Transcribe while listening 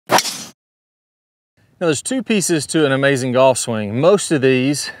Now there's two pieces to an amazing golf swing. Most of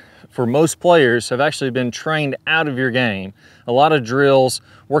these, for most players, have actually been trained out of your game. A lot of drills,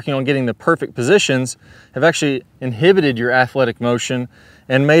 working on getting the perfect positions, have actually inhibited your athletic motion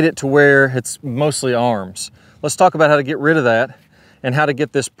and made it to where it's mostly arms. Let's talk about how to get rid of that and how to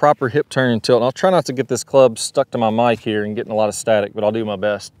get this proper hip turn and tilt. And I'll try not to get this club stuck to my mic here and getting a lot of static, but I'll do my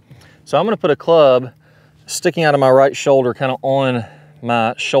best. So I'm gonna put a club sticking out of my right shoulder, kind of on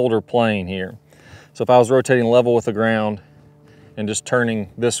my shoulder plane here. So if I was rotating level with the ground and just turning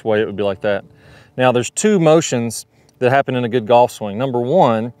this way, it would be like that. Now there's two motions that happen in a good golf swing. Number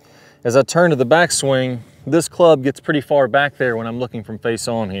one, as I turn to the backswing, this club gets pretty far back there when I'm looking from face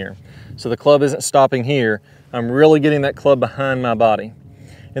on here. So the club isn't stopping here. I'm really getting that club behind my body.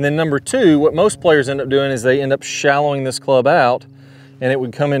 And then number two, what most players end up doing is they end up shallowing this club out and it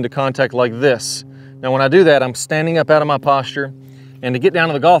would come into contact like this. Now when I do that, I'm standing up out of my posture, and to get down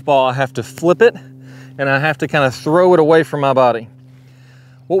to the golf ball, I have to flip it and I have to kind of throw it away from my body.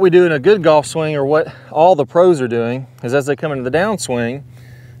 What we do in a good golf swing, or what all the pros are doing, is as they come into the downswing,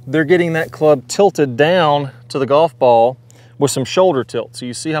 they're getting that club tilted down to the golf ball with some shoulder tilt. So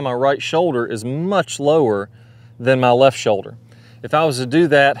you see how my right shoulder is much lower than my left shoulder. If I was to do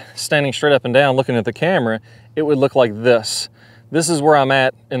that standing straight up and down looking at the camera, it would look like this. This is where I'm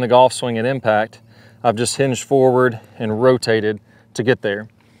at in the golf swing at impact. I've just hinged forward and rotated to get there.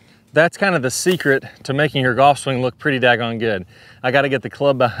 That's kind of the secret to making your golf swing look pretty daggone good. I got to get the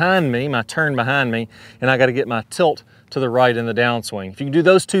club behind me, my turn behind me, and I got to get my tilt to the right in the downswing. If you can do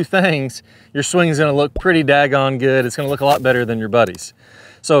those two things, your swing is going to look pretty daggone good. It's going to look a lot better than your buddies.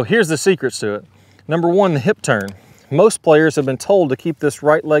 So here's the secrets to it. Number one, the hip turn. Most players have been told to keep this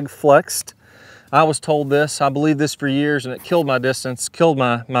right leg flexed. I was told this, I believed this for years, and it killed my distance, killed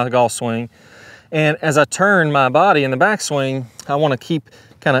my golf swing. And as I turn my body in the backswing, I want to keep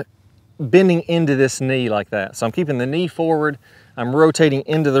kind of bending into this knee like that. So I'm keeping the knee forward, I'm rotating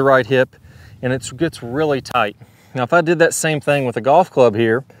into the right hip, and it gets really tight. Now if I did that same thing with a golf club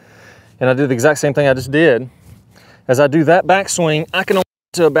here, and I do the exact same thing I just did, as I do that backswing, I can only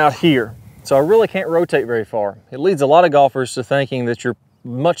get to about here. So I really can't rotate very far. It leads a lot of golfers to thinking that you're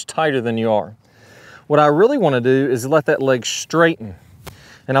much tighter than you are. What I really want to do is let that leg straighten,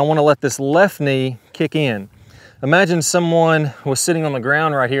 and I want to let this left knee kick in. Imagine someone was sitting on the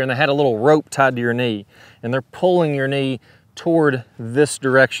ground right here and they had a little rope tied to your knee, and they're pulling your knee toward this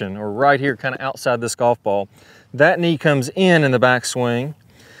direction, or right here kind of outside this golf ball. That knee comes in the backswing,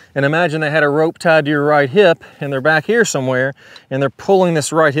 and imagine they had a rope tied to your right hip and they're back here somewhere and they're pulling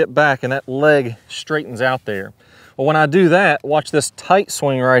this right hip back and that leg straightens out there. Well, when I do that, watch this tight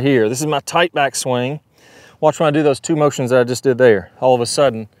swing right here. This is my tight backswing. Watch when I do those two motions that I just did there. All of a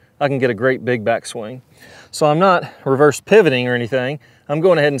sudden, I can get a great big backswing. So I'm not reverse pivoting or anything. I'm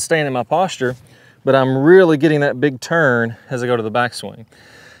going ahead and staying in my posture, but I'm really getting that big turn as I go to the backswing.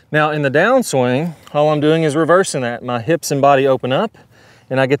 Now in the downswing, all I'm doing is reversing that. My hips and body open up,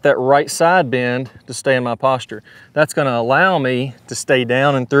 and I get that right side bend to stay in my posture. That's gonna allow me to stay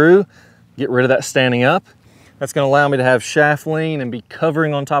down and through, get rid of that standing up. That's gonna allow me to have shaft lean and be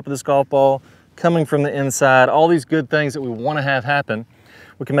covering on top of this golf ball, coming from the inside, all these good things that we wanna have happen.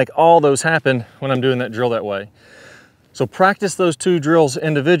 We can make all those happen when I'm doing that drill that way. So practice those two drills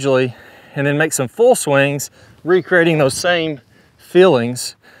individually and then make some full swings, recreating those same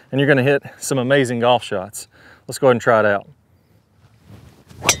feelings, and you're gonna hit some amazing golf shots. Let's go ahead and try it out.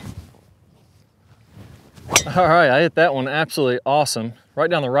 All right, I hit that one absolutely awesome.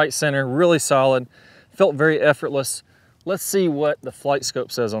 Right down the right center, really solid. Felt very effortless. Let's see what the flight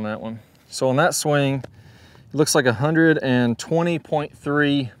scope says on that one. So on that swing, it looks like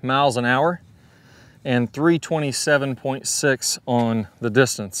 120.3 miles an hour and 327.6 on the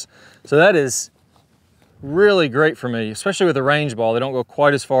distance. So that is really great for me, especially with a range ball. They don't go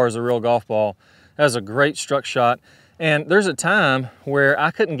quite as far as a real golf ball. That was a great struck shot. And there's a time where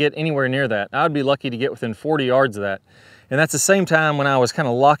I couldn't get anywhere near that. I would be lucky to get within 40 yards of that. And that's the same time when I was kind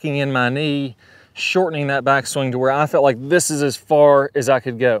of locking in my knee, shortening that backswing to where I felt like this is as far as I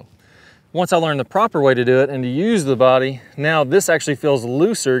could go. Once I learned the proper way to do it and to use the body, now this actually feels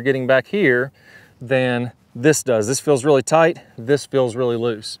looser getting back here than this does. This feels really tight, this feels really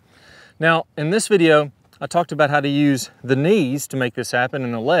loose. Now, in this video, I talked about how to use the knees to make this happen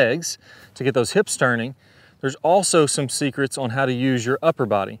and the legs to get those hips turning. There's also some secrets on how to use your upper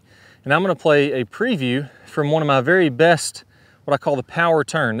body. And I'm gonna play a preview from one of my very best, what I call the power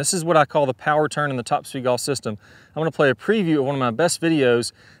turn. This is what I call the power turn in the Top Speed Golf system. I'm gonna play a preview of one of my best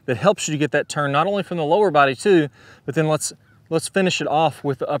videos that helps you to get that turn, not only from the lower body too, but then let's finish it off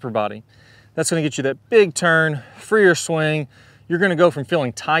with the upper body. That's gonna get you that big turn, freer swing. You're gonna go from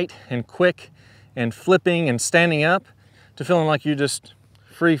feeling tight and quick and flipping and standing up to feeling like you just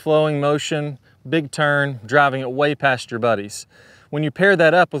free-flowing motion, big turn, driving it way past your buddies. When you pair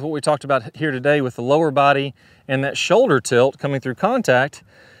that up with what we talked about here today with the lower body and that shoulder tilt coming through contact,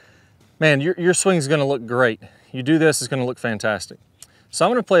 man, your swing is gonna look great. You do this, it's gonna look fantastic. So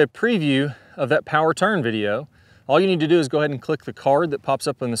I'm gonna play a preview of that power turn video. All you need to do is go ahead and click the card that pops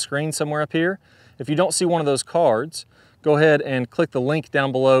up on the screen somewhere up here. If you don't see one of those cards, go ahead and click the link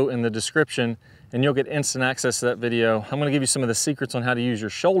down below in the description and you'll get instant access to that video. I'm gonna give you some of the secrets on how to use your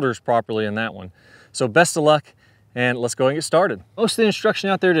shoulders properly in that one. So best of luck, and let's go and get started. Most of the instruction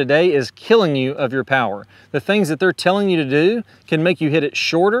out there today is killing you of your power. The things that they're telling you to do can make you hit it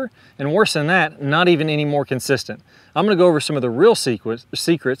shorter, and worse than that, not even any more consistent. I'm gonna go over some of the real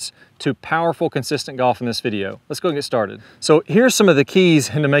secrets to powerful, consistent golf in this video. Let's go and get started. So here's some of the keys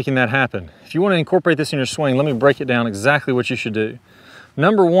into making that happen. If you wanna incorporate this in your swing, let me break it down exactly what you should do.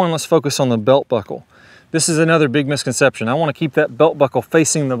 Number one, let's focus on the belt buckle. This is another big misconception. I want to keep that belt buckle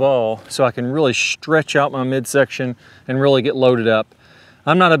facing the ball so I can really stretch out my midsection and really get loaded up.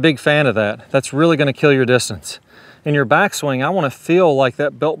 I'm not a big fan of that. That's really going to kill your distance. In your backswing, I want to feel like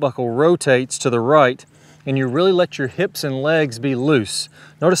that belt buckle rotates to the right and you really let your hips and legs be loose.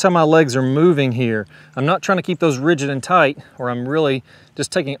 Notice how my legs are moving here. I'm not trying to keep those rigid and tight, or I'm really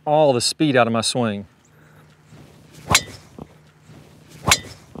just taking all the speed out of my swing.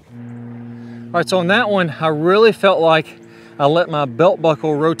 All right, so on that one, I really felt like I let my belt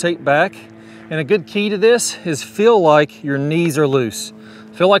buckle rotate back. And a good key to this is feel like your knees are loose.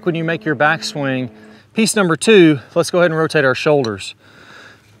 Feel like when you make your backswing. Piece number two, let's go ahead and rotate our shoulders.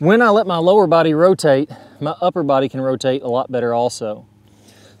 When I let my lower body rotate, my upper body can rotate a lot better also.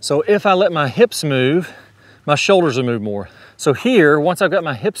 So if I let my hips move, my shoulders will move more. So here, once I've got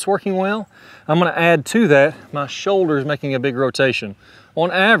my hips working well, I'm gonna add to that my shoulders making a big rotation. On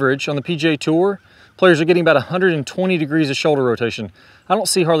average, on the PGA Tour, players are getting about 120 degrees of shoulder rotation. I don't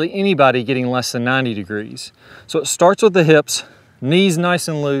see hardly anybody getting less than 90 degrees. So it starts with the hips, knees nice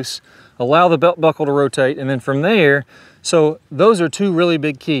and loose, allow the belt buckle to rotate, and then from there, so those are two really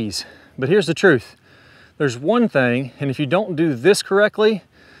big keys. But here's the truth. There's one thing, and if you don't do this correctly,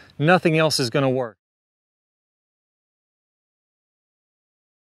 nothing else is gonna work.